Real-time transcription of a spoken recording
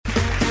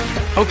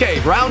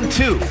Okay, round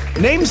two.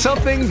 Name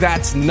something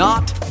that's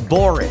not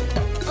boring.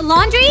 A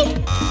laundry?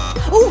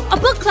 Ooh, a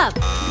book club.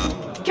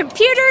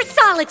 Computer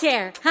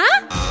solitaire,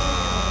 huh?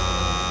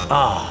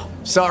 Ah,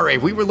 sorry,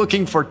 we were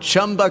looking for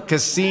Chumba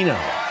Casino.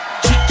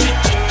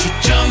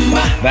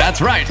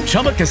 That's right,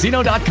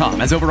 ChumbaCasino.com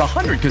has over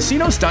 100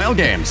 casino-style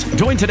games.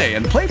 Join today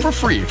and play for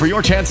free for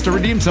your chance to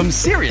redeem some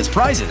serious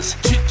prizes.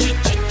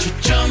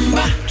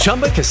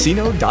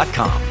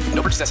 ChumbaCasino.com.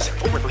 No purchase necessary.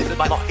 Void where prohibited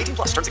by law. 18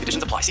 plus terms and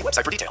conditions apply. See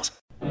website for details.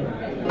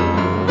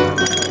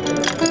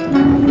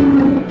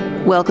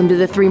 Welcome to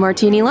the Three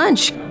Martini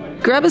Lunch.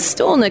 Grab a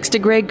stool next to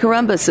Greg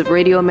Columbus of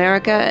Radio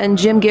America and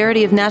Jim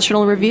Garrity of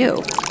National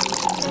Review.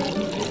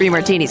 Three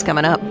Martinis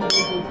coming up.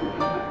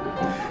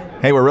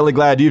 Hey, we're really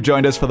glad you've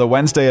joined us for the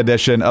Wednesday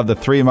edition of the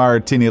Three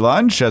Martini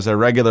Lunch. As our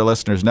regular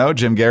listeners know,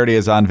 Jim Garrity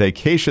is on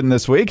vacation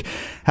this week.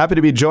 Happy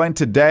to be joined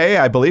today,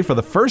 I believe, for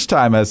the first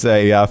time as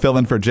a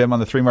fill-in for Jim on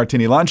the Three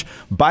Martini Lunch,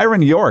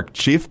 Byron York,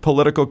 chief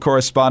political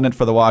correspondent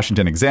for the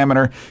Washington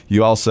Examiner.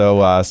 You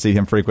also see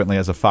him frequently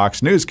as a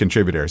Fox News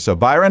contributor. So,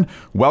 Byron,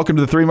 welcome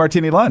to the Three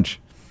Martini Lunch.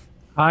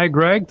 Hi,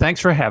 Greg. Thanks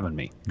for having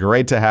me.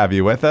 Great to have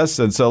you with us.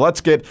 And so let's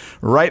get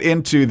right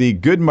into the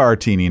good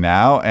martini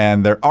now.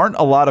 And there aren't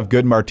a lot of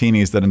good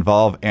martinis that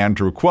involve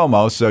Andrew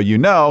Cuomo. So you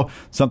know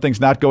something's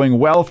not going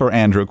well for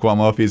Andrew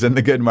Cuomo if he's in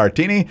the good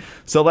martini.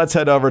 So let's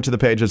head over to the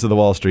pages of the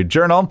Wall Street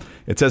Journal.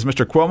 It says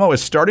Mr. Cuomo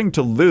is starting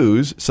to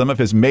lose some of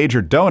his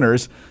major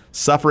donors,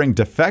 suffering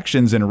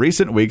defections in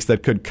recent weeks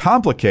that could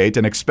complicate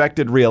an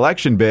expected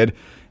re-election bid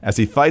as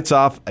he fights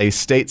off a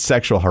state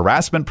sexual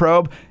harassment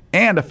probe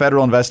and a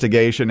federal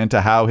investigation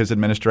into how his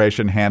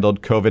administration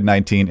handled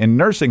COVID-19 in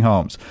nursing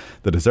homes.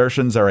 The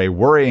desertions are a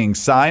worrying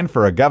sign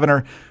for a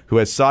governor who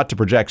has sought to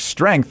project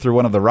strength through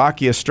one of the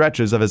rockiest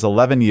stretches of his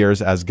 11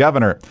 years as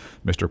governor.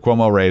 Mr.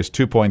 Cuomo raised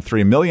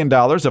 $2.3 million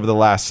over the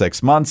last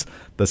 6 months,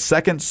 the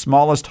second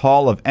smallest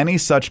haul of any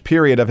such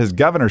period of his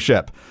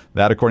governorship.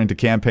 That, according to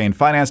campaign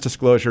finance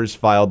disclosures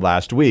filed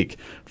last week.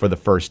 For the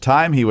first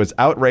time, he was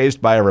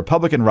outraised by a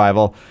Republican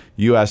rival,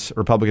 U.S.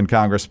 Republican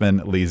Congressman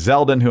Lee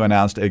Zeldin, who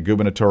announced a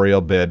gubernatorial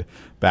bid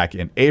back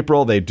in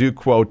April. They do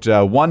quote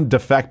one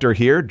defector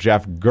here,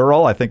 Jeff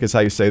Gurl, I think is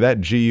how you say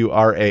that,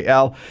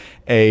 Gural,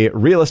 a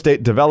real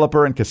estate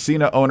developer and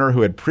casino owner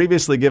who had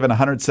previously given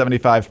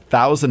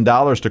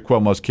 $175,000 to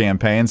Cuomo's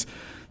campaigns,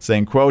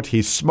 saying, quote,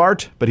 "He's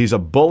smart, but he's a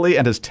bully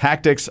and his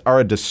tactics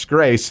are a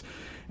disgrace,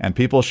 and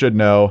people should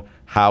know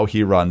how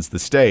he runs the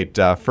state."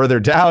 Further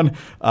down,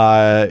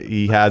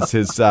 he has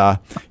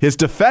his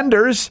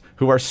defenders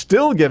who are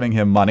still giving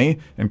him money,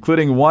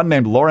 including one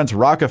named Lawrence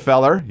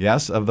Rockefeller,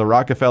 yes, of the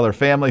Rockefeller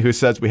family, who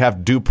says we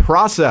have due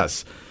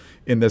process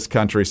in this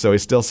country. So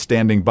he's still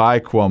standing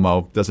by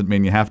Cuomo. Doesn't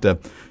mean you have to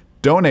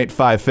donate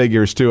 5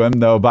 figures to him,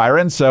 though,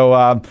 Byron. So,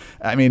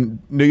 I mean,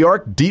 New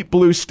York, deep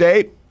blue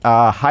state.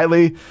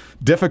 Highly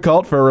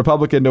difficult for a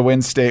Republican to win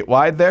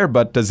statewide there,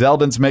 but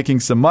Zeldin's making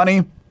some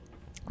money,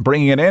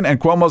 bringing it in, and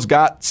Cuomo's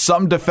got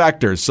some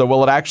defectors. So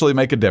will it actually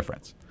make a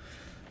difference?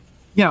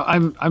 Yeah,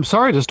 I'm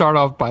sorry to start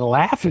off by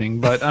laughing,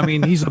 but I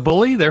mean, he's a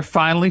bully. They're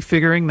finally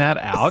figuring that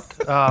out.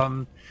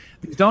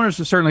 These donors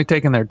have certainly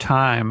taken their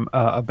time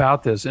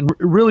about this. And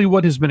really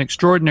what has been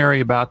extraordinary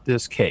about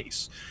this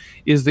case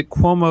is that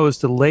Cuomo is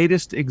the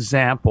latest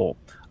example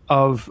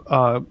of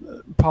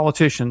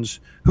politicians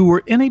who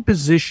were in a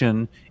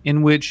position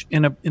in which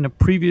in a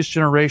previous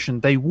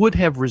generation they would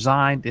have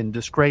resigned in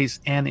disgrace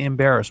and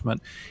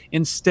embarrassment,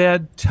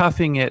 instead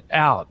toughing it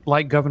out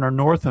like Governor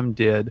Northam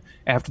did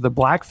after the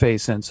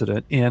blackface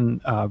incident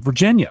in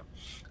Virginia.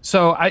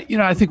 So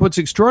I think what's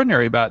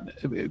extraordinary about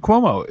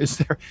Cuomo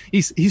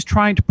is he's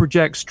trying to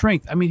project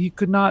strength. I mean, he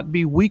could not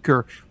be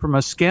weaker from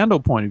a scandal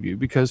point of view,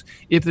 because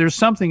if there's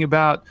something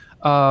about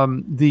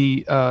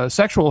the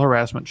sexual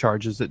harassment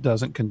charges that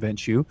doesn't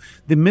convince you,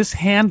 the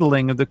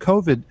mishandling of the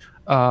COVID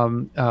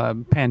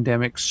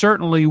pandemic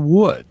certainly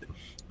would.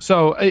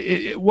 So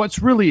what's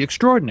really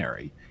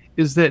extraordinary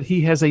is that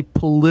he has a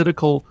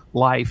political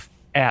life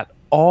at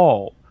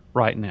all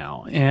right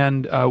now.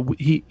 And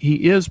he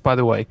is, by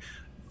the way,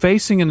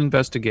 facing an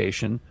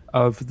investigation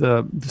of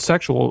the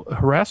sexual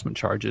harassment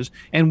charges,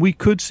 and we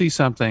could see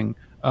something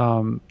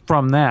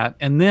from that,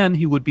 and then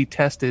he would be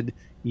tested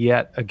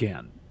yet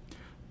again.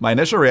 My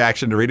initial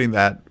reaction to reading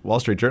that Wall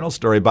Street Journal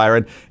story,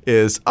 Byron,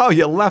 is, oh,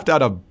 you left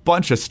out a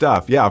bunch of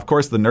stuff. Yeah, of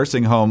course, the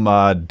nursing home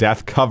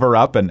death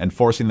cover-up and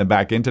forcing them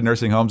back into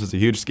nursing homes is a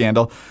huge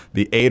scandal.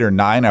 The 8 or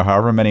 9 or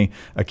however many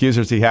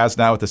accusers he has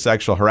now with the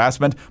sexual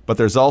harassment. But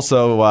there's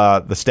also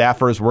the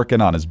staffers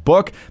working on his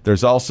book.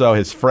 There's also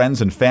his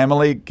friends and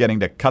family getting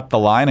to cut the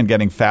line and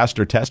getting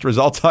faster test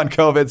results on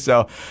COVID.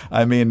 So,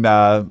 I mean,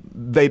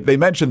 they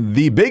mentioned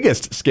the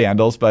biggest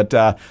scandals, but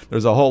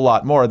there's a whole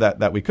lot more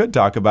that we could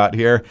talk about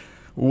here.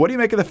 What do you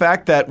make of the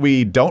fact that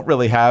we don't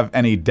really have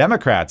any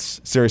Democrats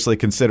seriously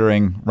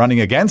considering running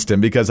against him?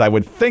 Because I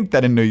would think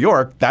that in New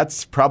York,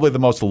 that's probably the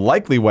most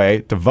likely way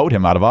to vote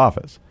him out of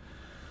office.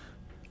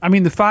 I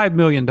mean, the $5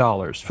 million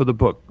for the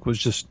book was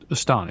just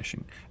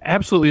astonishing,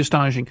 absolutely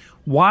astonishing.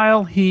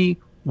 While he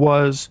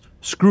was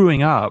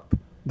screwing up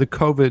the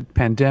COVID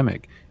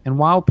pandemic, And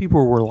while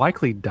people were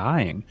likely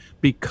dying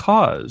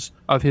because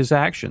of his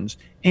actions,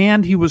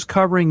 and he was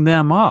covering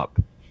them up,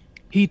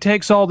 he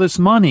takes all this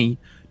money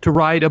to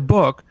write a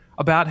book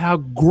about how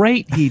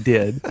great he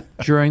did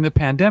during the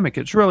pandemic.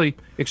 It's really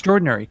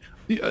extraordinary.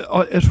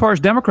 As far as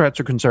Democrats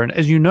are concerned,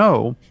 as you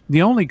know,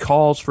 the only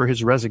calls for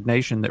his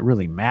resignation that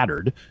really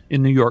mattered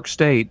in New York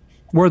State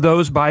were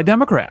those by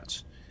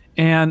Democrats.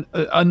 And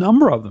a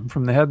number of them,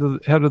 from the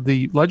head of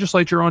the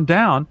legislature on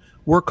down,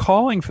 were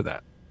calling for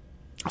that.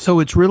 So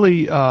it's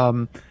really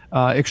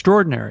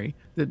extraordinary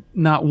that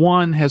not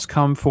one has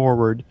come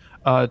forward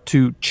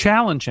to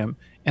challenge him.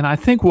 And I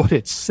think what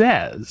it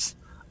says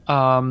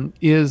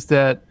is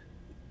that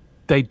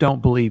they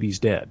don't believe he's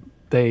dead.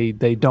 They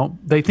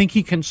think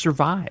he can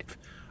survive,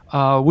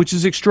 which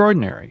is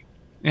extraordinary.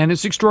 And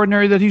it's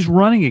extraordinary that he's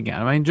running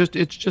again. I mean,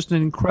 it's just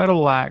an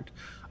incredible act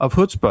of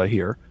chutzpah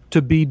here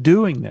to be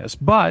doing this.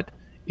 But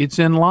it's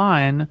in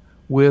line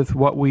with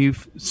what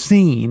we've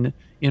seen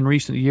in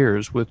recent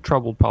years with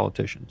troubled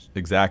politicians.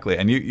 Exactly.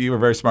 And you were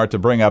very smart to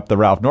bring up the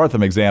Ralph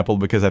Northam example,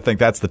 because I think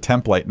that's the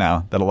template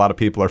now that a lot of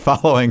people are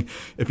following.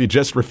 If you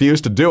just refuse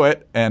to do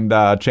it and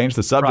change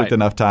the subject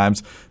enough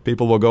times,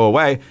 people will go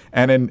away.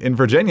 And in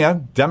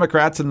Virginia,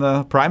 Democrats in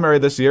the primary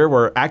this year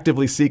were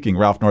actively seeking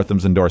Ralph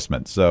Northam's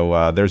endorsement.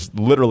 So there's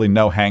literally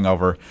no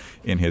hangover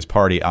in his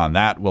party on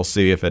that. We'll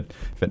see if it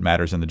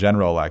matters in the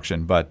general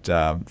election. But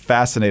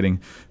fascinating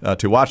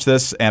to watch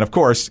this. And of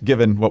course,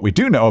 given what we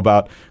do know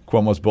about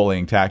Cuomo's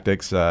bullying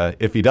tactics,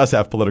 if he does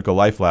have political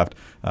life left,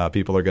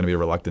 people are going to be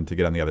reluctant to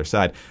get on the other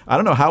side. I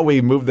don't know how we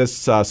move this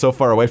so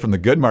far away from the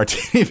good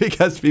martini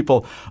because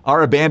people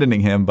are abandoning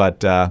him.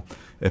 But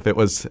if it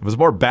was a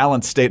more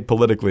balanced state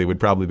politically, we'd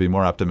probably be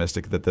more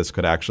optimistic that this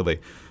could actually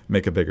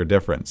make a bigger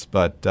difference.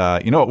 But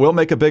you know what will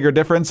make a bigger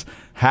difference?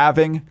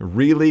 Having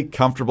really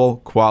comfortable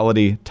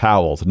quality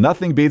towels.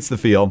 Nothing beats the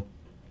feel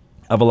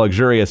of a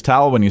luxurious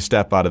towel when you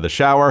step out of the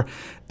shower.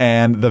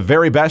 And the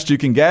very best you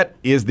can get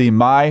is the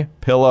My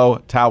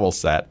Pillow towel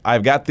set.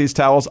 I've got these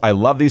towels. I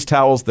love these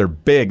towels. They're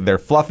big. They're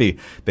fluffy.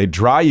 They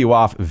dry you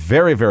off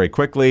very, very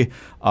quickly.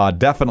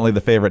 Definitely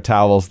the favorite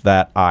towels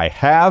that I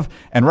have.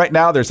 And right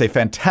now, there's a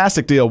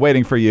fantastic deal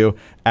waiting for you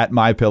at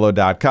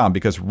MyPillow.com,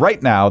 because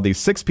right now, the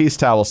 6-piece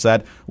towel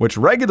set, which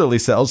regularly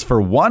sells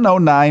for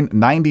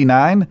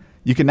 $109.99,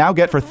 you can now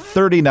get for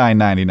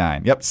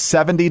 $39.99. Yep,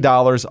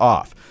 $70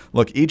 off.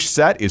 Look, each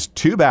set is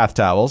 2 bath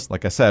towels,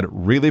 like I said,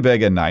 really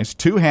big and nice,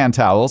 2 hand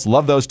towels,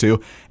 love those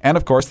too, and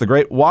of course the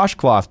great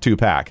washcloth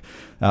 2-pack.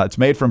 It's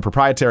made from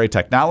proprietary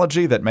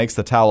technology that makes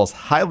the towels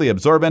highly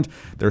absorbent.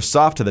 They're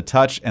soft to the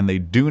touch, and they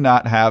do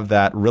not have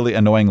that really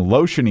annoying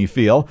lotiony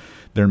feel.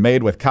 They're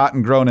made with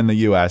cotton grown in the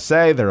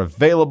USA. They're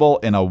available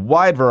in a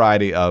wide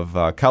variety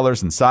of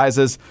colors and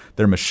sizes.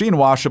 They're machine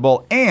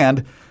washable,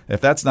 and if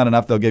that's not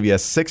enough, they'll give you a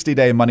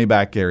 60-day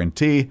money-back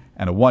guarantee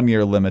and a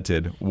 1-year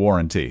limited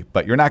warranty.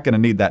 But you're not going to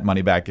need that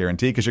money-back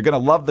guarantee because you're going to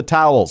love the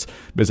towels.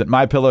 Visit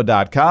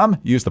MyPillow.com,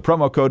 use the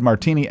promo code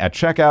Martini at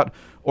checkout,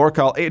 or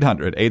call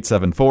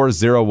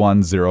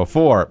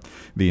 800-874-0104.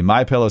 The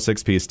MyPillow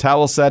 6-piece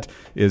towel set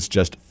is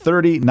just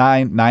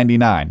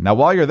 $39.99. Now,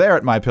 while you're there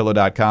at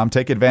MyPillow.com,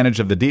 take advantage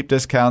of the deep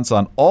discounts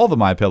on all the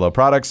MyPillow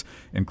products,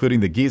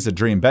 including the Giza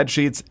Dream bed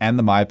sheets and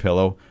the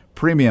MyPillow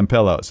premium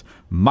pillows.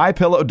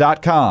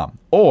 MyPillow.com,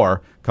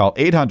 or call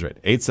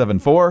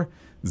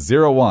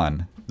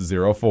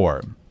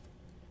 800-874-0104.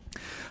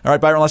 All right,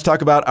 Byron, let's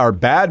talk about our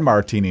bad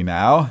martini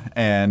now.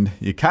 And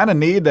you kind of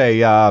need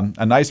a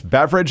nice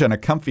beverage and a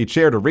comfy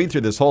chair to read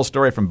through this whole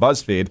story from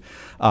BuzzFeed.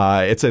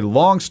 It's a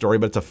long story,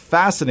 but it's a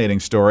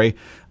fascinating story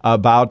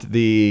about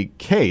the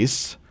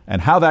case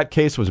and how that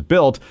case was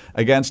built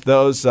against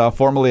those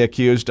formerly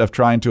accused of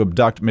trying to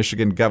abduct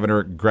Michigan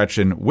Governor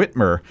Gretchen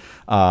Whitmer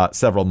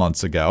several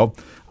months ago.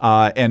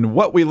 And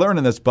what we learn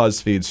in this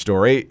BuzzFeed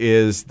story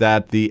is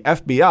that the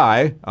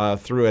FBI,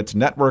 through its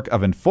network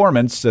of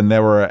informants, and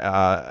there were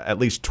at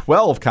least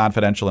 12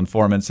 confidential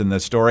informants in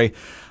this story,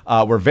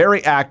 were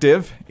very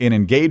active in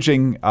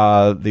engaging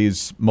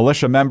these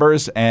militia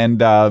members, and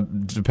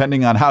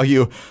depending on how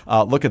you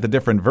look at the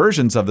different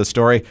versions of the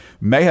story,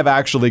 may have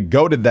actually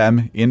goaded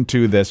them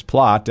into this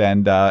plot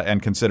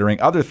and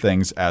considering other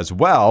things as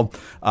well.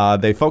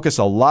 They focus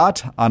a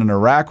lot on an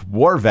Iraq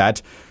war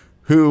vet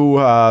who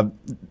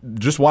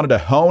just wanted to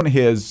hone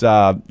his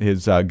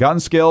gun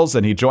skills,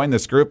 and he joined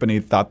this group, and he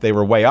thought they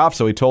were way off,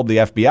 so he told the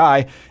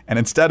FBI, and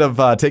instead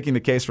of taking the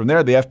case from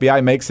there, the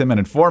FBI makes him an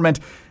informant,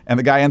 and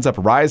the guy ends up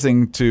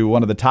rising to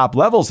one of the top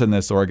levels in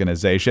this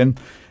organization,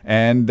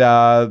 and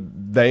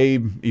they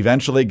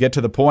eventually get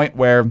to the point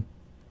where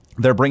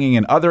they're bringing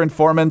in other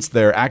informants.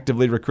 They're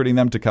actively recruiting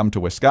them to come to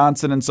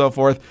Wisconsin and so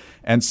forth.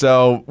 And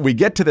so we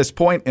get to this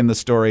point in the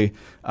story,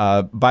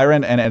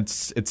 Byron, and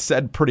it's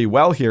said pretty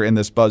well here in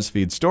this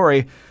BuzzFeed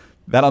story,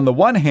 that on the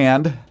one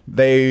hand,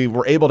 they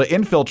were able to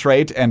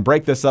infiltrate and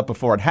break this up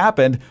before it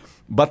happened.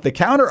 But the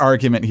counter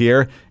argument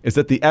here is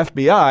that the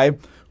FBI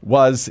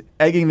was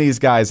egging these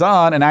guys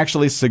on and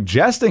actually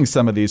suggesting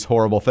some of these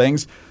horrible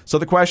things. So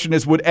the question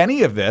is, would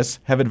any of this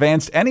have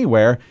advanced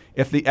anywhere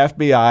if the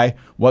FBI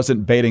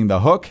wasn't baiting the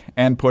hook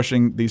and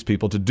pushing these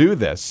people to do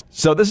this.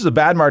 So this is a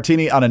bad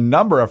martini on a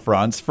number of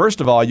fronts.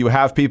 First of all, you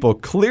have people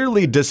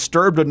clearly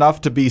disturbed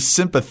enough to be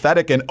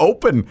sympathetic and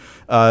open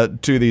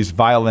to these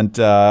violent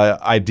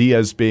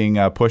ideas being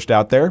pushed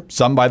out there,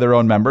 some by their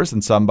own members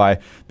and some by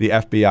the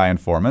FBI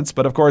informants.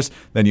 But of course,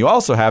 then you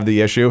also have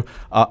the issue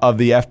of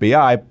the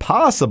FBI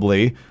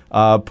possibly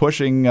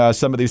pushing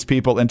some of these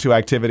people into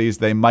activities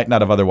they might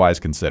not have otherwise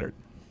considered.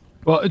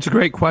 Well, it's a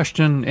great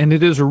question, and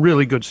it is a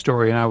really good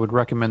story, and I would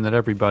recommend that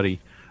everybody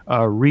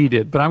read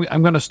it. But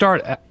I'm going to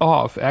start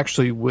off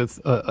actually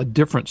with a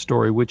different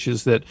story, which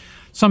is that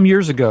some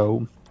years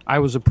ago, I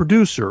was a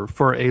producer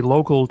for a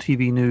local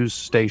TV news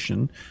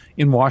station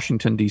in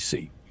Washington,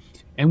 D.C.,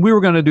 and we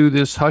were going to do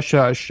this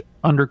hush-hush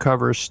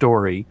undercover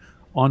story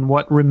on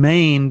what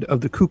remained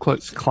of the Ku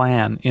Klux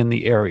Klan in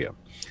the area.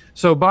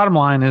 So bottom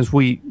line is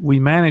we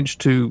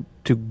managed to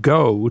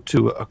go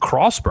to a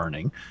cross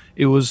burning.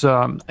 It was,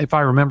 if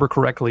I remember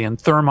correctly, in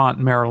Thurmont,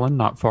 Maryland,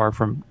 not far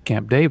from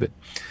Camp David.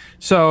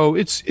 So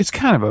it's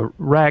kind of a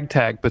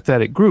ragtag,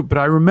 pathetic group. But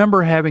I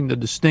remember having the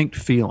distinct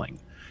feeling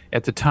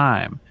at the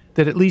time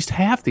that at least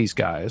half these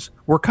guys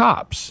were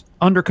cops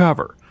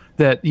undercover.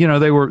 That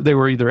they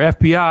were either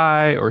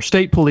FBI or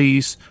state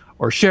police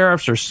or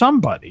sheriffs or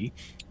somebody.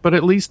 But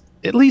at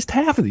least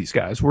half of these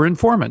guys were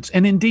informants.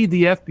 And indeed,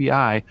 the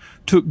FBI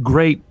took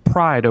great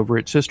pride over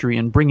its history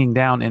in bringing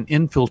down and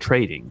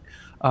infiltrating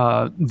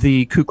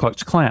the Ku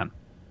Klux Klan.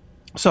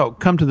 So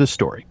come to this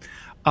story.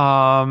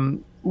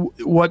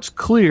 What's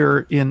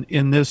clear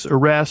in this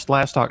arrest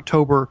last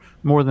October,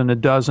 more than a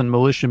dozen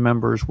militia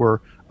members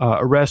were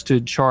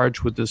arrested,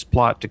 charged with this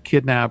plot to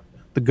kidnap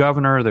the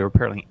governor. They were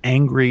apparently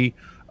angry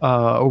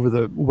over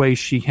the way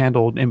she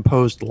handled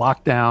imposed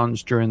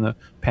lockdowns during the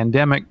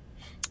pandemic.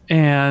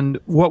 And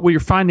what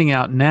we're finding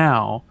out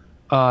now,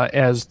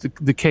 as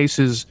the case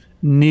is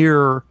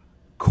near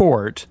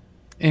court,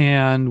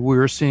 and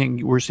we're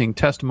seeing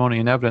testimony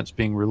and evidence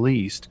being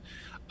released,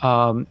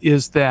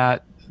 is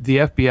that the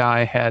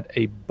FBI had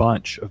a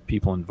bunch of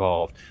people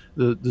involved.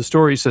 The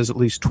story says at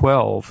least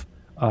 12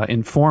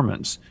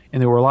 informants,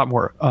 and there were a lot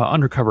more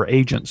undercover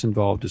agents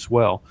involved as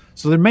well.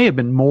 So there may have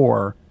been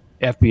more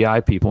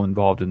FBI people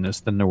involved in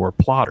this than there were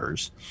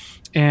plotters.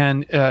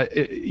 And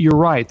you're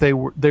right, they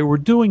were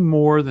doing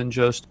more than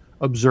just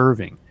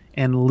observing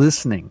and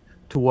listening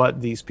to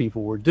what these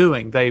people were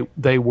doing.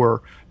 They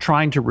were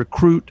trying to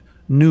recruit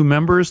new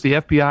members. The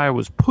FBI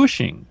was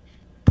pushing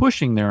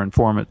their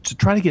informant to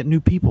try to get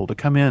new people to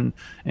come in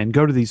and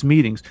go to these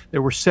meetings. They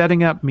were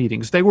setting up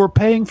meetings. They were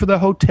paying for the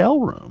hotel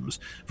rooms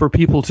for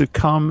people to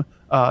come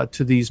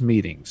to these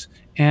meetings.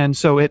 And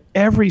so at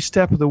every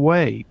step of the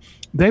way,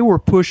 they were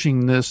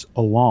pushing this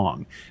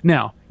along.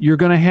 Now, you're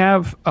going to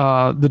have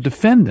the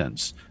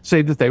defendants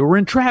say that they were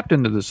entrapped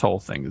into this whole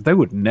thing, that they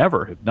would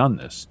never have done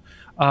this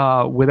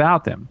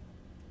without them.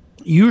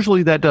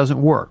 Usually that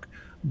doesn't work.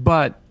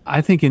 But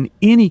I think in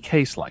any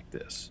case like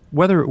this,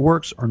 whether it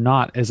works or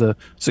not as a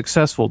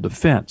successful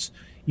defense,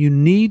 you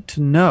need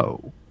to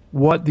know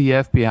what the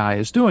FBI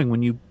is doing.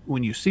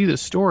 When you see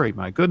this story,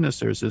 my goodness,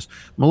 there's this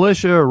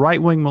militia,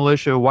 right-wing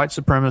militia, white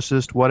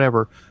supremacist,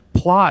 whatever,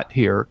 plot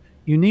here.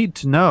 You need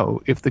to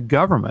know if the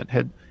government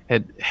had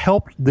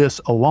helped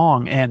this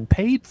along and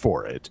paid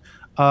for it.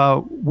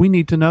 We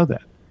need to know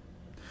that.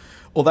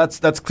 Well,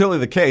 that's clearly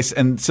the case.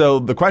 And so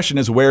the question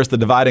is, where's the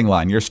dividing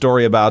line? Your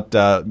story about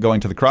going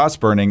to the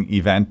cross-burning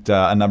event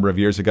a number of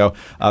years ago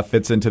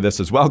fits into this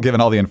as well, given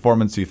all the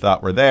informants you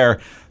thought were there.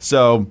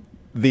 So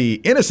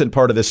the innocent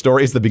part of this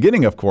story is the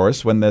beginning, of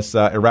course, when this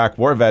Iraq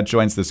war vet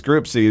joins this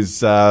group, sees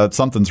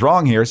something's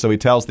wrong here, so he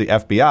tells the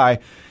FBI,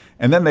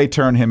 and then they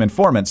turn him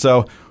informant.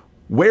 So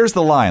where's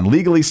the line,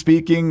 legally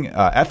speaking,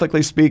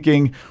 ethically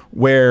speaking,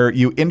 where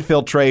you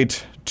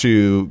infiltrate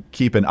to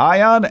keep an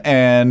eye on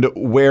and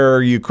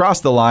where you cross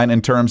the line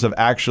in terms of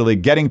actually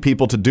getting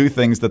people to do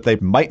things that they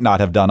might not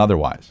have done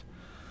otherwise?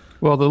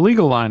 Well, the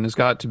legal line has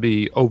got to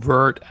be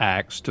overt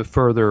acts to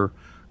further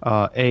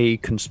a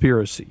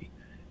conspiracy.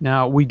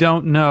 Now, we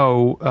don't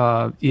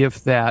know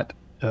if that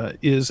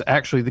is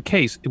actually the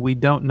case. We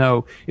don't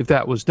know if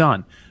that was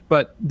done.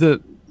 But the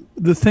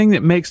thing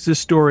that makes this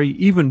story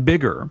even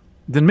bigger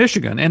than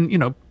Michigan,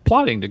 and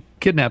plotting to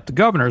kidnap the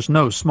governor is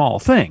no small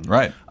thing,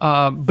 right?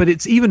 But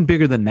it's even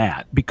bigger than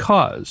that,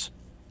 because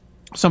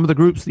some of the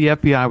groups the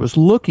FBI was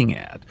looking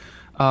at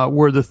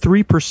were the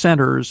 3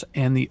 percenters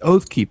and the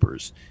Oath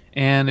Keepers.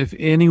 And if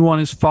anyone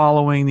is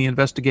following the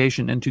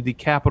investigation into the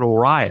Capitol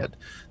riot,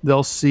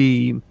 they'll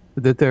see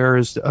that there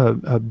is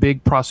a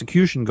big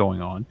prosecution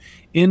going on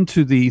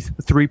into the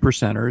 3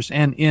 percenters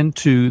and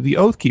into the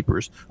Oath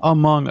Keepers,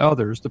 among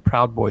others, the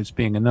Proud Boys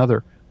being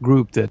another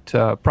group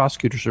that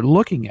prosecutors are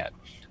looking at.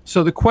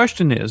 So the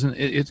question is, and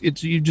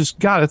it's you just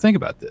got to think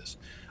about this,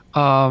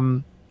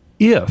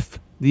 if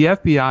the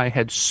FBI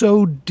had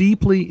so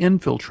deeply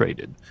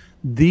infiltrated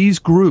these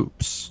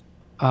groups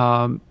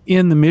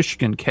in the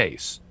Michigan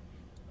case,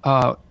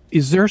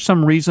 is there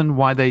some reason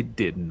why they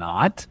did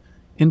not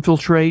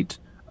infiltrate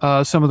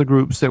some of the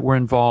groups that were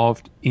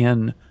involved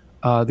in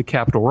the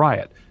Capitol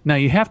riot? Now,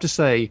 you have to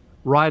say,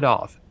 right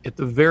off at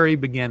the very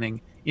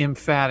beginning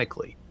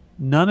emphatically.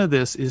 None of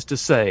this is to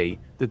say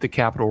that the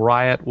Capitol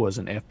riot was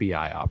an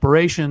FBI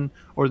operation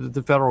or that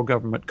the federal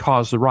government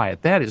caused the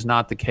riot. That is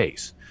not the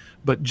case.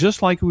 But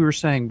just like we were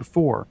saying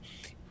before,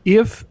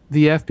 if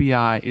the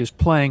FBI is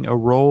playing a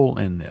role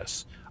in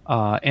this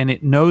and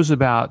it knows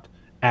about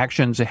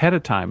actions ahead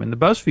of time, and the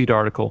BuzzFeed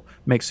article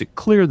makes it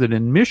clear that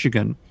in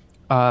Michigan,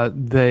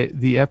 the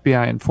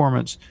FBI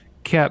informants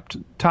kept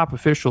top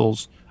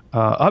officials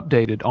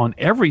updated on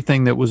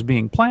everything that was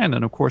being planned.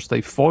 And of course,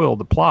 they foiled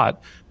the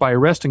plot by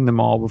arresting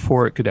them all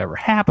before it could ever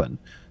happen.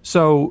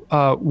 So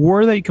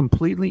were they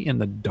completely in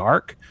the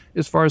dark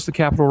as far as the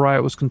Capitol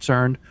riot was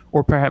concerned?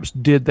 Or perhaps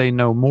did they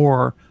know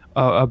more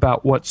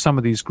about what some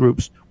of these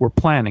groups were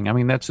planning? I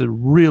mean, that's a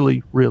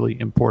really, really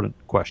important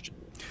question.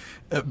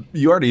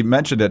 You already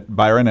mentioned it,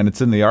 Byron, and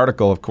it's in the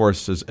article, of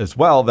course, as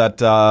well,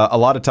 that a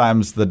lot of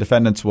times the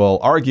defendants will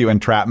argue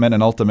entrapment,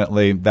 and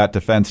ultimately that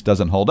defense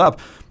doesn't hold up.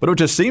 But it would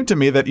just seem to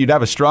me that you'd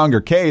have a stronger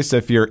case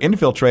if your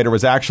infiltrator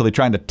was actually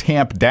trying to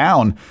tamp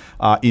down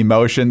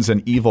emotions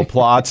and evil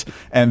plots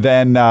and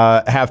then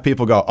have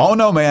people go, oh,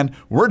 no, man,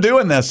 we're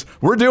doing this,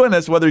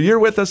 whether you're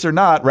with us or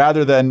not,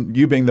 rather than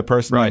you being the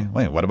person, right.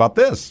 Wait, what about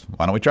this?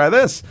 Why don't we try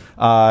this?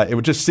 It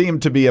would just seem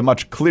to be a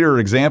much clearer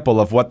example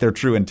of what their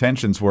true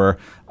intentions were,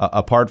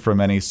 apart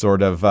from any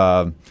sort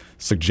of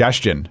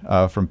suggestion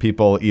from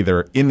people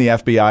either in the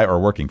FBI or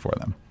working for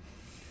them.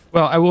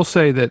 Well, I will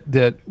say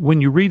that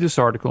when you read this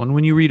article and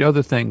when you read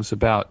other things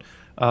about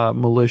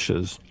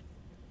militias,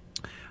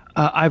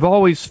 I've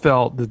always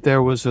felt that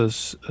there was a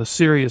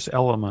serious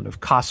element of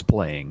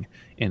cosplaying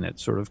in it,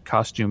 sort of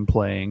costume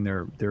playing.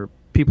 There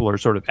people are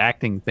sort of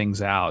acting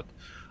things out,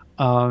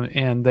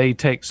 and they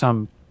take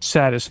some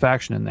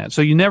satisfaction in that.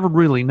 So you never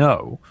really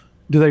know.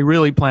 Do they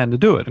really plan to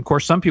do it? Of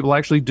course, some people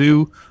actually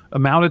do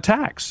mount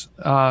attacks.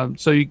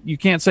 So you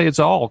can't say it's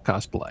all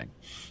cosplaying.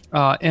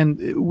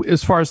 And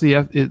as far as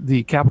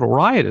the Capitol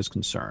riot is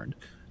concerned,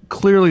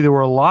 clearly there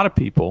were a lot of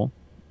people,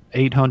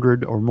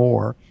 800 or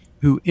more,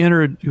 who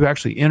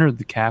actually entered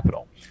the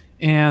Capitol.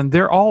 And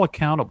they're all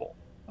accountable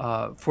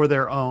for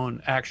their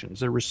own actions.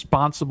 They're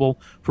responsible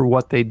for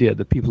what they did,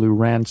 the people who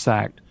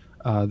ransacked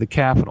the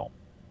Capitol.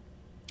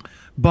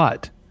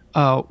 But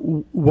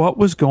what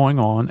was going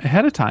on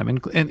ahead of time.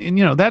 And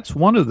you know, that's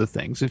one of the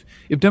things.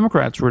 If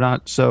Democrats were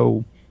not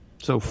so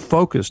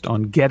focused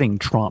on getting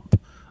Trump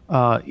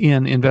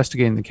in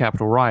investigating the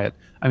Capitol riot,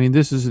 I mean,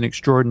 this is an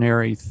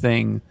extraordinary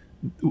thing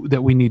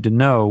that we need to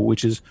know,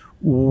 which is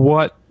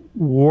what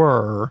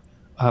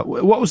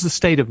was the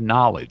state of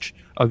knowledge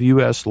of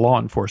U.S. law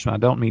enforcement? I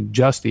don't mean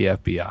just the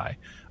FBI,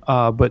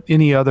 but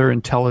any other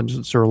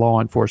intelligence or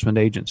law enforcement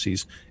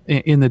agencies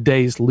in the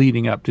days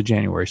leading up to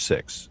January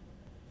 6th.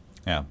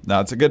 Yeah, no,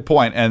 it's a good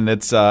point, and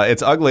it's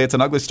ugly. It's an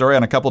ugly story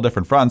on a couple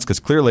different fronts because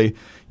clearly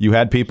you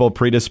had people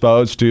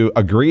predisposed to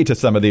agree to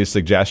some of these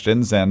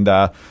suggestions, and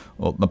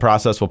the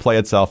process will play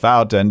itself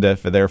out. And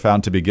if they're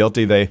found to be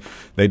guilty, they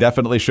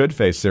definitely should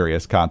face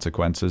serious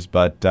consequences.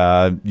 But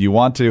you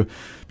want to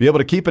be able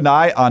to keep an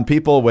eye on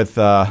people with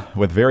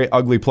very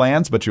ugly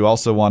plans, but you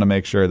also want to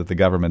make sure that the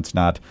government's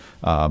not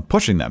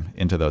pushing them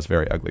into those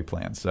very ugly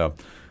plans. So.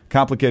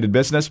 Complicated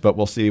business, but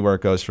we'll see where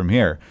it goes from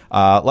here.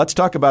 Let's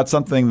talk about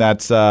something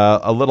that's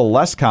a little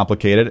less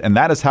complicated, and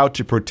that is how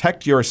to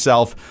protect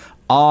yourself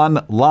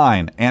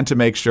online and to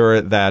make sure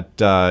that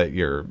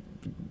your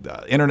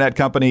internet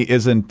company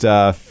isn't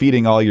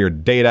feeding all your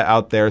data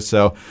out there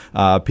so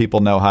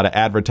people know how to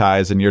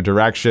advertise in your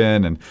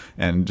direction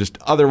and just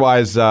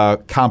otherwise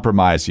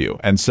compromise you.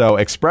 And so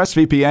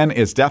ExpressVPN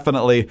is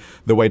definitely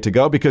the way to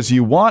go because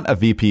you want a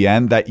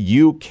VPN that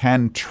you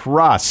can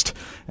trust.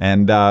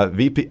 And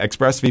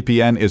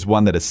ExpressVPN is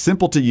one that is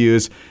simple to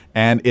use,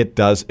 and it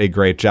does a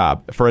great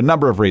job for a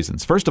number of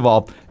reasons. First of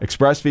all,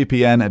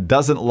 ExpressVPN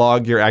doesn't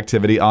log your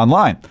activity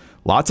online.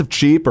 Lots of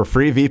cheap or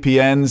free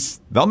VPNs,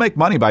 they'll make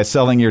money by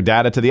selling your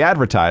data to the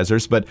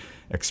advertisers, but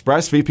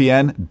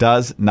ExpressVPN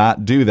does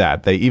not do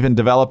that. They even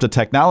developed a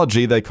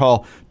technology they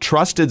call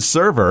Trusted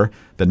Server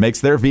that makes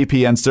their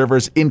VPN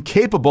servers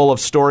incapable of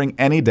storing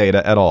any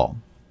data at all.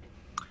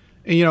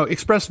 You know,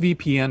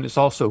 ExpressVPN is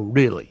also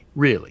really,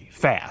 really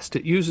fast.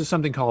 It uses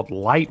something called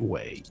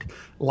Lightweight,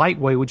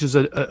 which is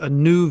a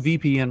new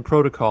VPN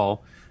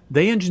protocol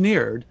they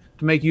engineered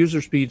to make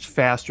user speeds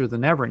faster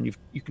than ever. And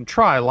you can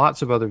try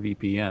lots of other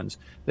VPNs.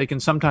 They can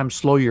sometimes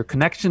slow your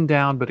connection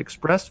down, but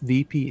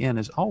ExpressVPN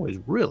is always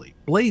really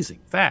blazing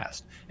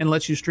fast and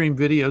lets you stream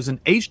videos in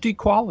HD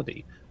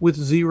quality with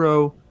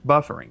zero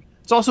buffering.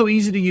 It's also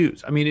easy to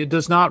use. I mean, it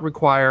does not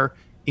require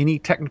any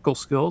technical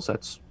skills.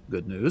 That's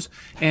good news.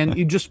 And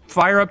you just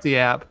fire up the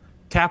app,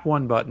 tap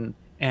one button,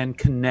 and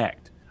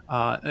connect.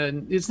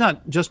 And it's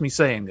not just me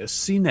saying this.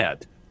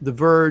 CNET, The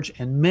Verge,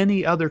 and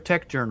many other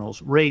tech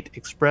journals rate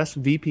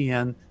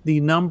ExpressVPN the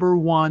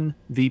 #1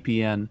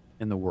 VPN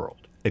in the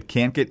world. it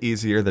can't get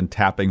easier than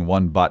tapping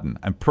one button.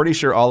 I'm pretty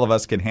sure all of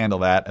us can handle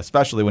that,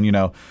 especially when you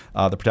know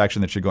the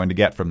protection that you're going to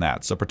get from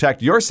that. So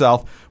protect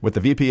yourself with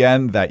the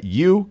VPN that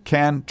you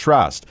can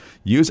trust.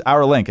 Use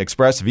our link,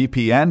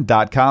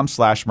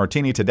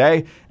 expressvpn.com/martini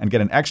today, and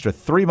get an extra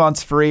 3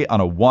 months free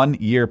on a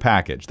 1-year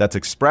package. That's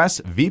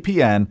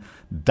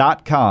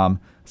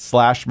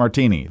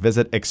expressvpn.com/martini.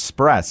 Visit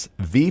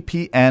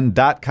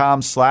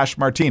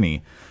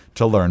expressvpn.com/martini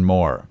to learn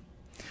more.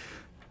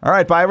 All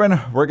right, Byron,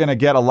 we're going to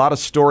get a lot of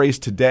stories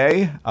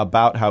today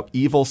about how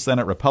evil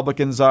Senate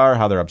Republicans are,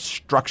 how they're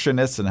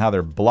obstructionists, and how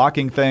they're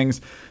blocking things,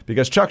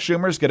 because Chuck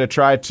Schumer's going to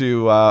try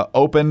to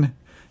open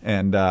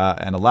and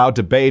allow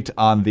debate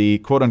on the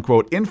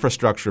quote-unquote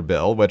infrastructure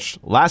bill, which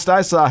last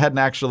I saw hadn't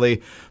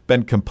actually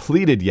been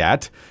completed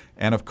yet.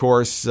 And, of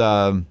course,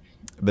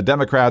 the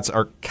Democrats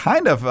are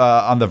kind of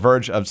on the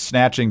verge of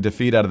snatching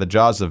defeat out of the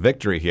jaws of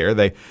victory here.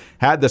 They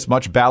had this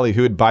much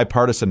ballyhooed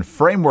bipartisan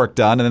framework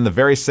done, and then the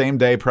very same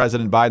day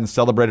President Biden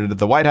celebrated at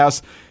the White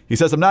House, he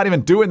says, I'm not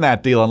even doing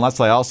that deal unless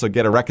I also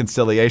get a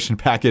reconciliation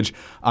package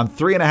on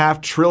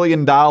 $3.5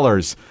 trillion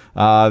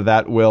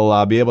that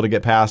will be able to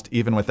get passed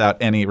even without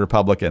any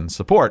Republican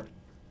support.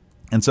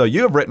 And so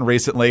you have written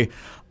recently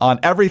on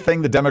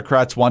everything the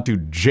Democrats want to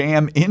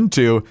jam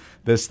into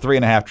this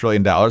 $3.5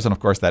 trillion. And of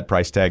course, that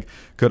price tag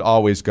could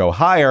always go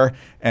higher.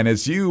 And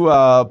as you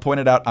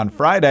pointed out on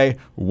Friday,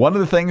 one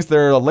of the things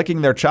they're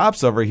licking their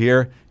chops over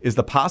here is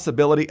the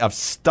possibility of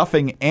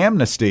stuffing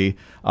Amnesty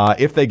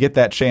if they get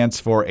that chance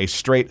for a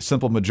straight,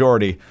 simple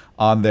majority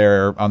on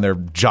their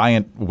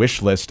giant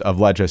wish list of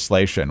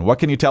legislation. What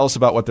can you tell us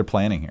about what they're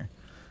planning here?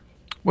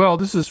 Well,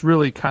 this is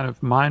really kind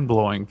of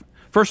mind-blowing.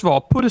 First of all,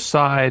 put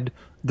aside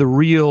the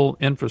real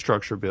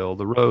infrastructure bill,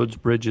 the roads,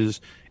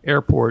 bridges,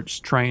 airports,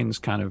 trains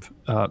kind of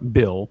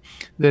bill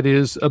that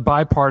is a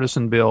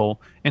bipartisan bill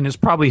and is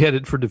probably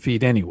headed for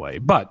defeat anyway.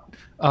 But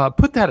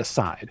put that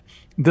aside.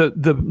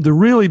 The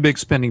really big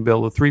spending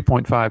bill, the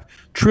 $3.5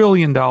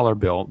 trillion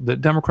bill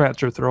that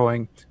Democrats are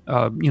throwing,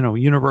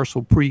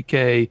 universal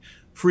pre-K,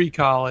 free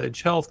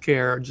college, health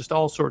care, just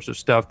all sorts of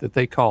stuff that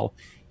they call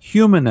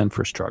human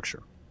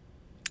infrastructure.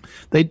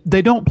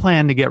 They don't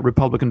plan to get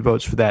Republican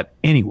votes for that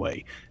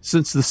anyway.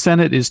 Since the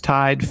Senate is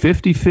tied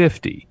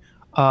 50-50,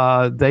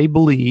 they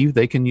believe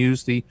they can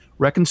use the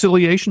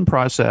reconciliation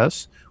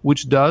process,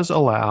 which does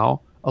allow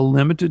a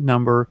limited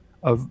number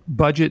of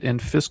budget and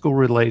fiscal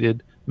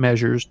related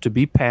measures to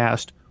be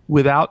passed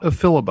without a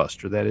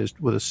filibuster. That is,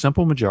 with a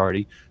simple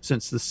majority.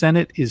 Since the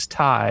Senate is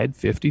tied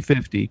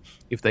 50-50,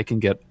 if they can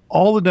get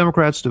all the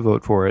Democrats to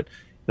vote for it,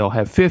 they'll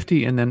have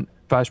 50, and then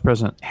Vice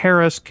President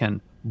Harris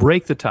can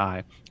break the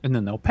tie, and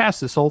then they'll pass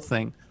this whole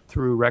thing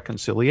through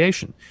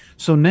reconciliation.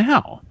 So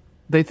now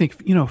they think,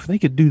 if they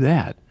could do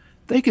that,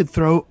 they could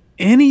throw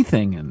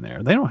anything in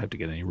there. They don't have to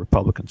get any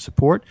Republican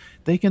support.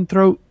 They can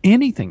throw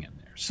anything in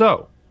there.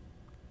 So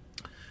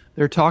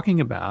they're talking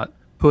about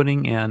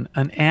putting in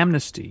an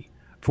amnesty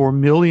for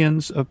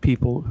millions of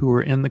people who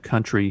are in the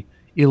country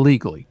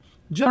illegally,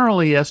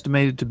 generally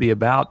estimated to be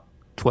about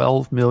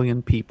 12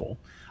 million people.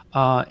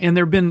 And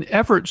there have been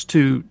efforts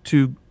to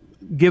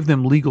give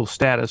them legal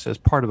status as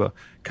part of a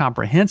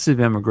comprehensive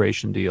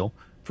immigration deal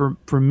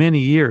for many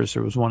years.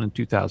 There was one in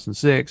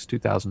 2006,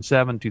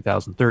 2007,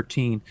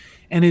 2013,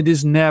 and it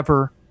has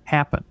never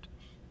happened.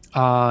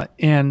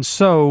 And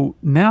so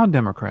now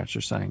Democrats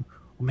are saying,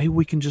 well, maybe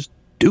we can just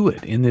do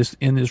it in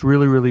this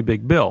really, really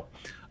big bill.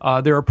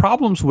 There are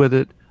problems with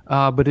it,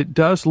 but it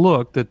does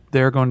look that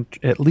they're going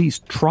to at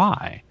least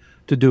try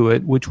to do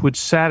it, which would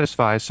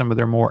satisfy some of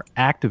their more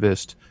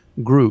activist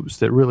groups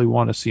that really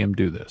want to see them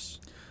do this.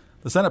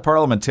 The Senate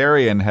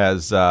parliamentarian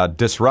has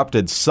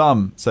disrupted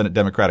some Senate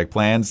Democratic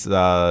plans.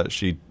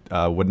 She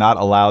would not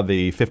allow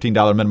the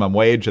 $15 minimum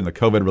wage in the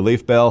COVID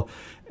relief bill,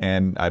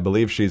 and I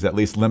believe she's at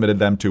least limited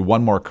them to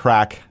one more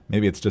crack.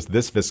 Maybe it's just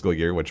this fiscal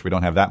year, which we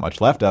don't have that much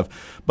left of.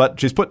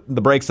 But she's put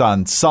the brakes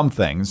on some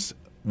things.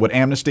 Would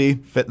amnesty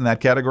fit in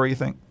that category, you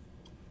think?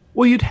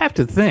 Well, you'd have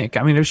to think.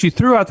 I mean, if she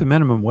threw out the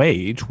minimum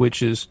wage,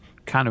 which is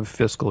kind of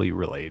fiscally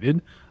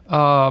related,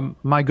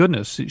 my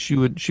goodness, she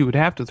would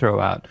have to throw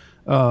out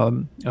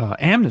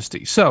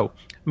amnesty. So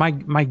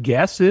my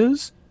guess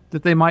is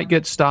that they might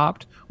get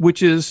stopped,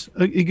 which is,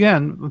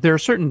 again, there are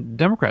certain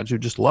Democrats who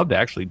just love to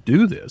actually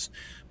do this,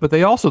 but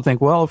they also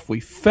think, well, if we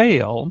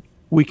fail,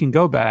 we can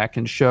go back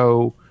and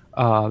show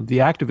the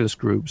activist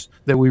groups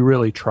that we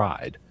really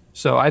tried.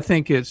 So I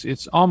think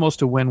it's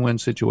almost a win-win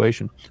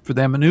situation for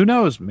them, and who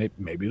knows,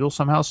 maybe it'll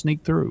somehow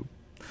sneak through.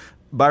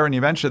 Byron,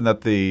 you mentioned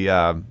that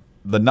the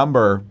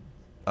number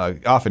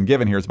often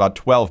given here is about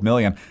 12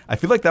 million. I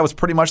feel like that was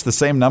pretty much the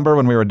same number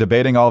when we were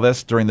debating all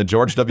this during the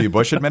George W.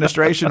 Bush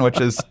administration,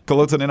 which is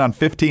closing in on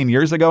 15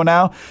 years ago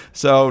now.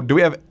 So do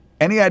we have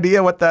any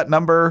idea what that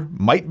number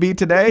might be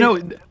today?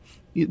 No,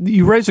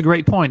 You raise a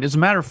great point. As a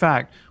matter of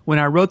fact, when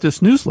I wrote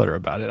this newsletter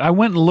about it, I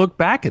went and looked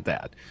back at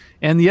that.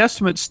 And the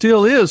estimate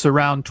still is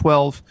around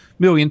 12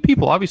 million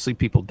people. Obviously,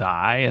 people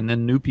die and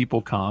then new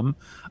people come.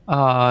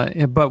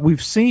 But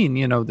we've seen,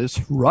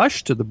 this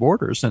rush to the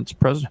border since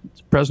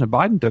President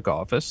Biden took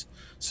office.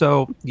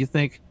 So you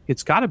think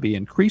it's got to be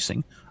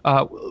increasing.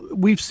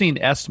 We've seen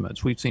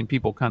estimates. We've seen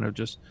people kind of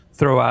just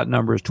throw out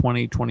numbers,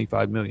 20,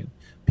 25 million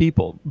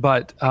people.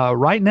 But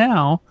right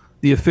now,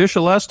 the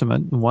official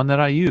estimate, the one that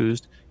I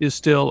used, is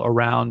still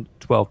around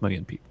 12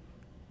 million people.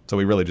 So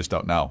we really just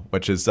don't know,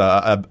 which is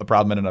a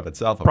problem in and of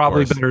itself, of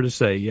Probably course. better to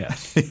say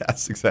yes.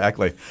 Yes,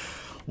 exactly.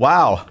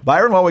 Wow.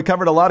 Byron, well, we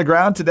covered a lot of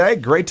ground today.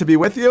 Great to be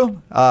with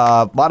you.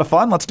 A lot of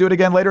fun. Let's do it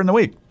again later in the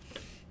week.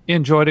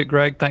 Enjoyed it,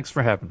 Greg. Thanks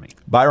for having me.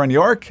 Byron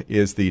York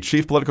is the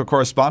chief political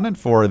correspondent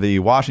for the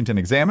Washington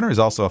Examiner. He's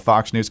also a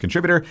Fox News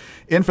contributor.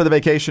 In for the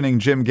vacationing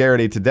Jim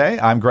Garrity today.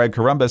 I'm Greg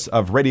Corombos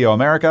of Radio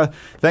America.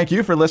 Thank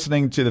you for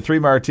listening to the 3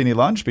 Martini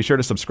Lunch. Be sure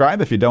to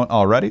subscribe if you don't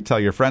already. Tell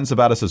your friends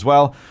about us as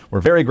well.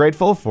 We're very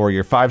grateful for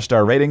your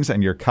 5-star ratings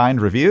and your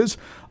kind reviews.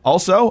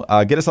 Also,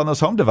 get us on those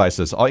home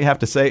devices. All you have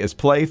to say is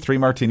play 3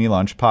 Martini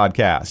Lunch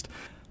podcast.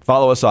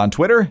 Follow us on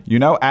Twitter,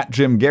 at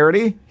Jim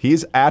Garrity.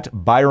 He's at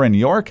Byron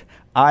York.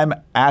 I'm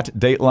at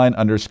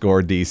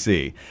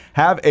Dateline_DC.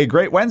 Have a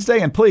great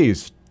Wednesday, and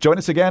please join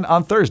us again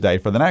on Thursday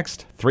for the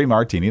next 3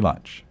 Martini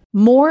Lunch.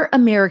 More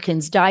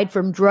Americans died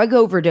from drug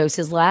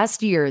overdoses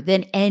last year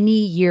than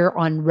any year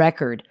on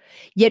record.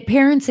 Yet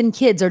parents and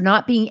kids are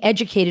not being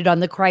educated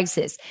on the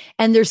crisis,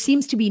 and there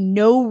seems to be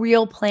no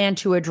real plan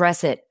to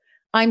address it.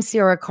 I'm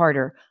Sarah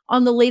Carter.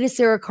 On the latest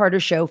Sarah Carter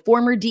Show,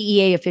 former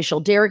DEA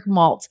official Derek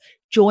Maltz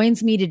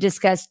joins me to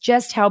discuss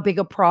just how big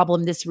a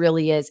problem this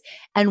really is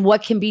and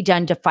what can be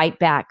done to fight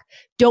back.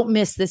 Don't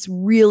miss this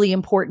really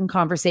important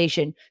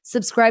conversation.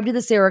 Subscribe to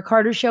the Sarah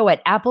Carter Show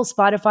at Apple,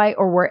 Spotify,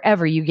 or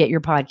wherever you get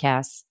your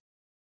podcasts.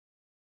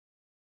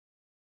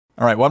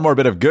 All right, one more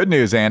bit of good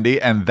news,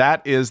 Andy, and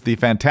that is the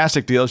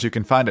fantastic deals you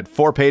can find at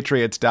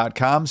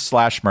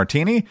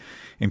 4patriots.com/martini,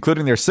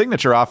 including their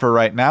signature offer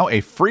right now, a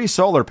free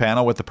solar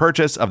panel with the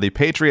purchase of the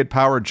Patriot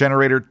Power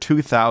Generator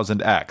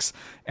 2000X.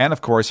 And,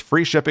 of course,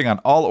 free shipping on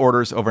all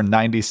orders over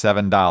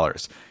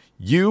 $97.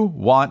 You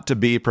want to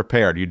be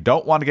prepared. You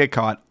don't want to get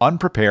caught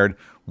unprepared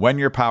when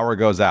your power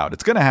goes out.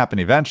 It's going to happen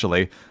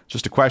eventually. It's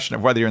just a question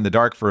of whether you're in the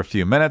dark for a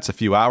few minutes, a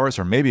few hours,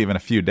 or maybe even a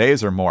few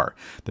days or more.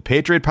 The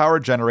Patriot Power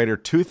Generator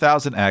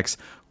 2000X,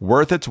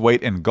 worth its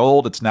weight in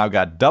gold. It's now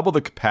got double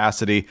the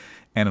capacity,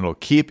 and it'll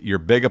keep your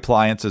big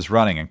appliances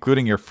running,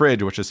 including your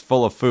fridge, which is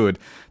full of food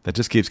that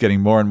just keeps getting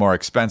more and more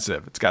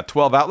expensive. It's got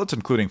 12 outlets,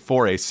 including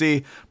 4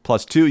 AC,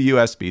 plus 2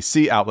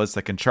 USB-C outlets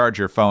that can charge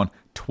your phone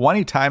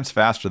 20 times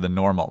faster than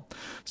normal.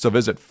 So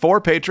visit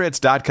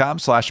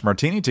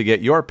 4patriots.com/martini to get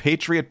your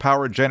Patriot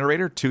Power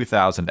Generator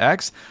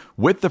 2000X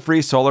with the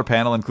free solar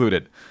panel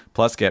included.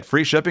 Plus, get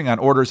free shipping on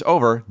orders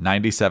over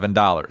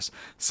 $97.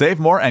 Save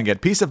more and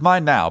get peace of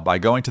mind now by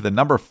going to the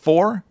number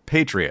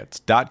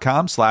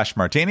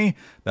 4patriots.com/martini.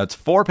 That's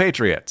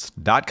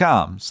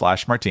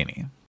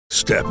 4patriots.com/martini.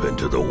 Step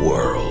into the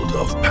world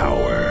of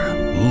power,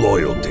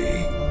 loyalty,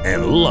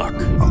 and luck.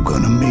 I'm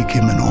gonna make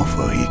him an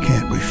offer he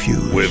can't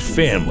refuse. With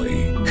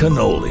family,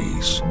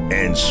 cannolis,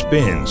 and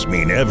spins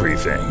mean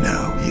everything.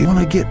 Now, you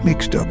wanna get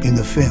mixed up in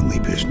the family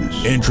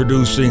business.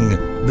 Introducing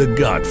The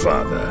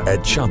Godfather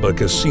at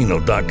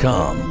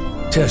ChumbaCasino.com.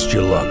 Test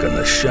your luck in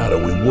the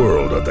shadowy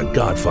world of The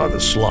Godfather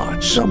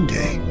slot.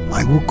 Someday,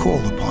 I will call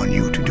upon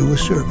you to do a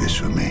service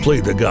for me. Play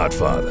The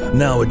Godfather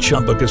now at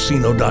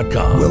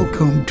ChumbaCasino.com.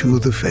 Welcome to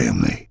the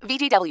family.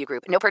 VGW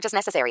Group. No purchase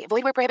necessary.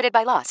 Void where prohibited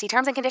by law. See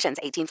terms and conditions.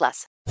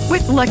 18+.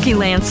 With Lucky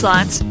Land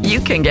Slots, you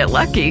can get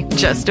lucky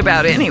just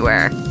about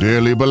anywhere.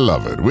 Dearly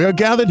beloved, we are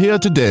gathered here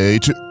today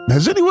to...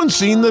 Has anyone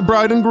seen the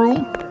bride and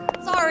groom?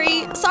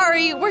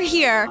 Sorry, we're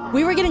here.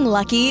 We were getting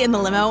lucky in the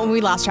limo and we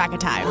lost track of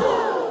time.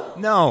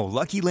 No,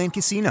 Lucky Land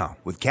Casino,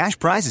 with cash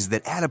prizes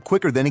that add up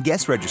quicker than a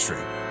guest registry.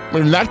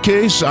 In that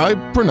case, I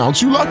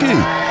pronounce you lucky.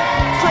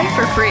 Play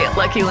for free at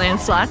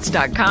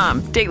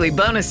LuckyLandSlots.com. Daily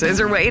bonuses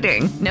are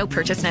waiting. No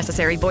purchase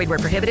necessary. Void where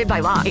prohibited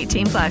by law.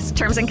 18+.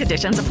 Terms and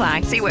conditions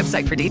apply. See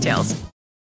website for details.